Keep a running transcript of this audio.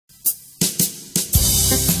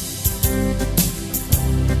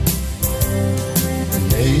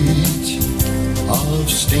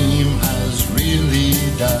steam has really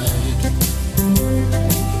died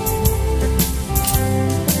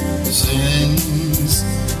since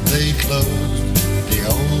they closed the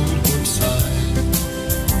old Woodside.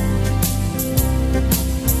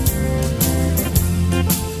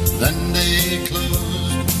 Then they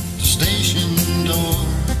closed the station door.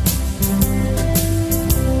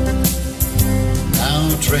 Now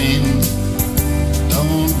trains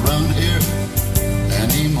don't run here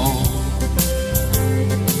anymore.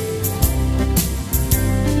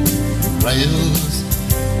 Rails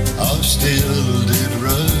of steel did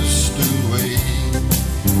rust away.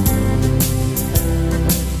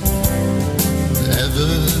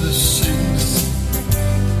 Ever since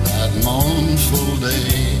that mournful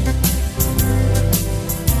day,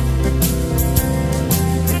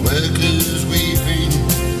 workers weeping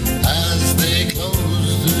as they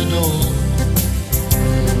close the door,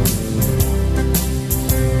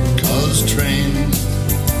 'cause trains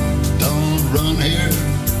don't run here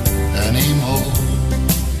anymore.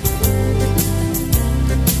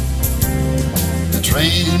 The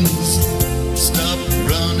trains stop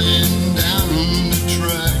running down the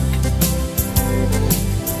track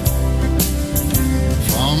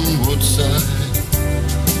from Woodside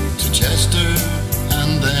to Chester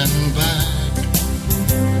and then back.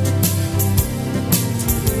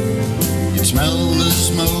 You smell the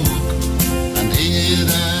smoke and hear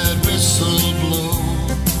that whistle blow.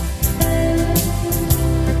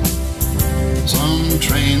 Some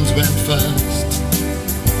trains went fast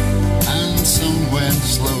and some went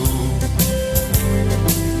slow.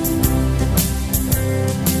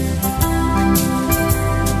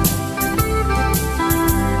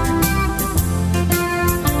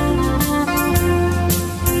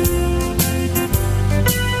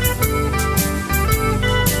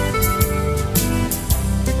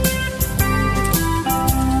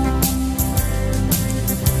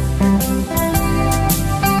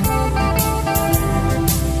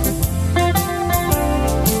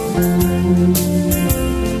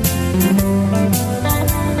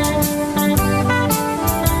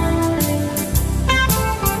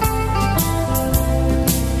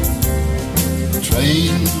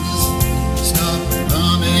 Trains stop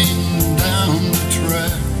running down the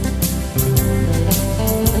track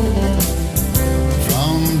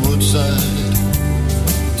from Woodside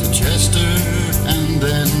to Chester and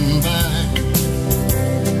then back.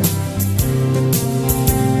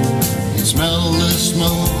 You smell the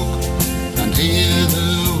smoke and hear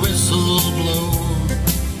the whistle blow.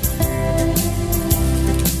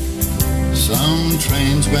 Some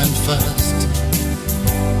trains went fast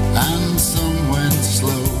and some went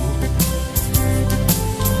slow.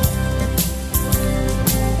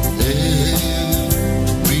 If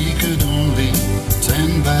we could only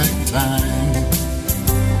turn back time,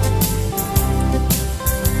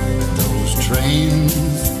 those trains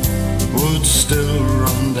would still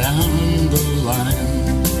run down the line.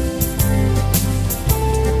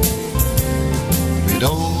 We'd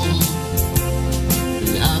all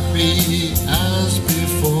be happy as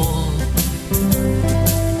before.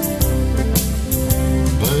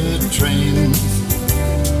 Trains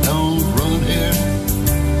don't run here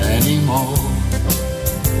anymore.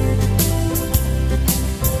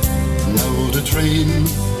 No, the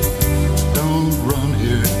trains don't run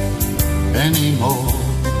here anymore.